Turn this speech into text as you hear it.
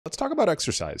Let's talk about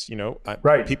exercise.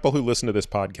 Right. People who listen to this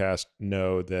podcast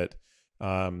know that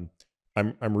I'm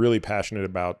really passionate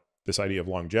about this idea of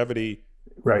longevity.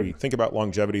 Right. We think about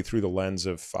longevity through the lens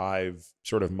of 5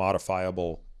 sort of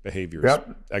modifiable behaviors: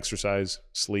 Yep. exercise,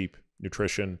 sleep,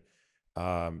 nutrition,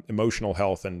 emotional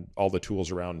health, and all the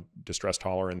tools around distress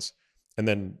tolerance, and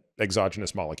then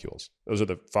exogenous molecules. Those are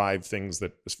the 5 things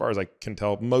that, as far as I can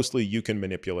tell, mostly you can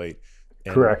manipulate,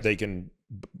 and Correct. they can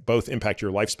both impact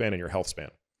your lifespan and your health span.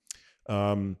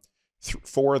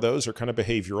 4 of those are kind of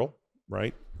behavioral,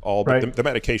 right? But the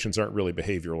medications aren't really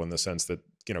behavioral in the sense that,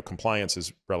 compliance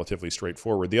is relatively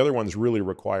straightforward. The other ones really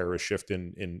require a shift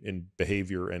in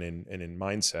behavior and in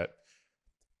mindset.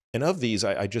 And of these,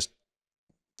 I just,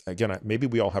 again, maybe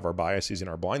we all have our biases and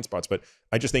our blind spots, but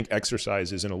I just think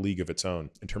exercise is in a league of its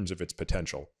own in terms of its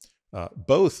potential,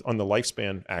 both on the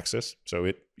lifespan axis. So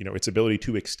its ability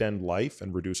to extend life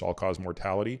and reduce all-cause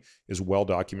mortality is well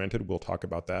documented. We'll talk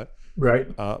about that. Right.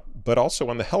 But also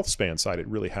on the health span side, it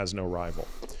really has no rival.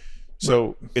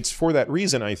 So it's for that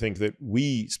reason, I think, that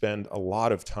we spend a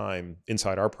lot of time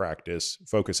inside our practice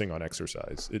focusing on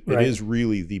exercise. It is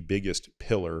really the biggest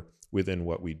pillar within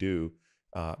what we do,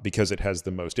 because it has the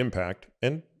most impact.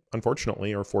 And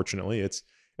unfortunately, or fortunately, it's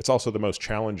also the most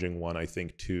challenging one, I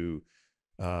think, to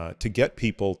get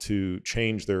people to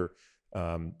change their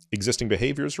existing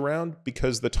behaviors around,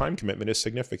 because the time commitment is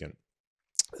significant.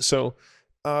 So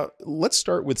let's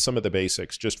start with some of the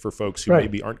basics, just for folks who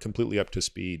maybe aren't completely up to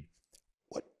speed.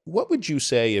 What would you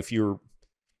say if you're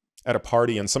at a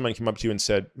party and someone came up to you and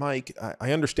said, "Mike,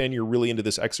 I understand you're really into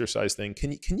this exercise thing.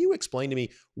 Can you explain to me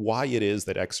why it is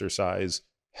that exercise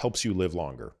helps you live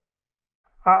longer?"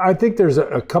 I think there's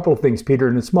a couple of things, Peter,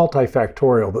 and it's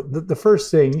multifactorial. The first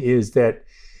thing is that,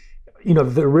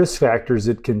 the risk factors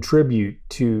that contribute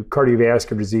to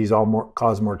cardiovascular disease,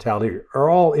 all-cause mortality,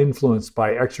 are all influenced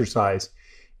by exercise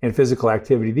and physical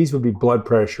activity. These would be blood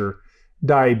pressure,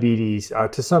 diabetes,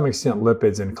 to some extent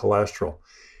lipids and cholesterol,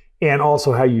 and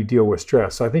also how you deal with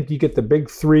stress. So I think you get the big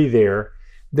 3 there.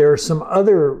 There are some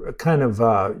other kind of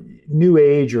new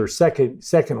age or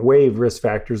second wave risk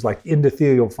factors, like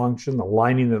endothelial function, the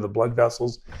lining of the blood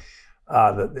vessels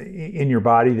in your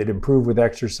body, that improve with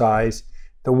exercise.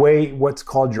 The way what's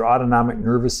called your autonomic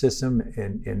nervous system,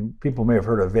 and people may have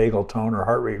heard of vagal tone or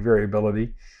heart rate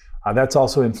variability, that's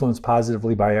also influenced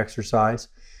positively by exercise.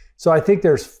 So I think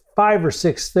there's 5 or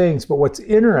 6 things, but what's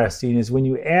interesting is when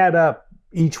you add up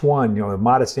each one, a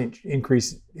modest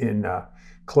increase in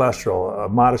cholesterol, a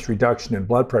modest reduction in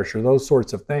blood pressure, those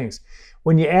sorts of things.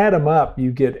 When you add them up,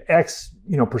 you get X,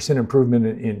 percent improvement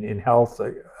in health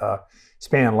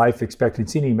span, life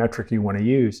expectancy, any metric you want to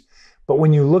use. But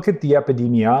when you look at the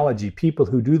epidemiology, people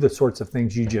who do the sorts of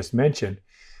things you just mentioned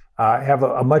have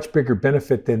a much bigger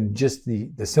benefit than just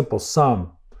the simple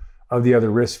sum of the other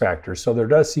risk factors. So there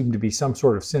does seem to be some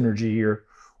sort of synergy here,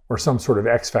 or some sort of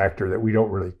X factor that we don't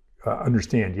really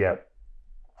understand yet.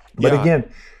 But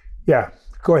again,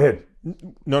 go ahead.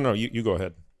 No, you go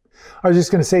ahead. I was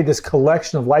just going to say, this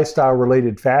collection of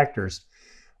lifestyle-related factors,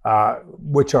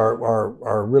 which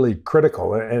are really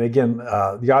critical. And again,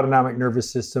 the autonomic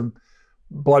nervous system,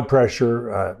 blood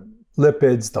pressure,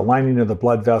 lipids, the lining of the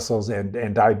blood vessels,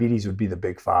 and diabetes would be the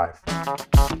big 5.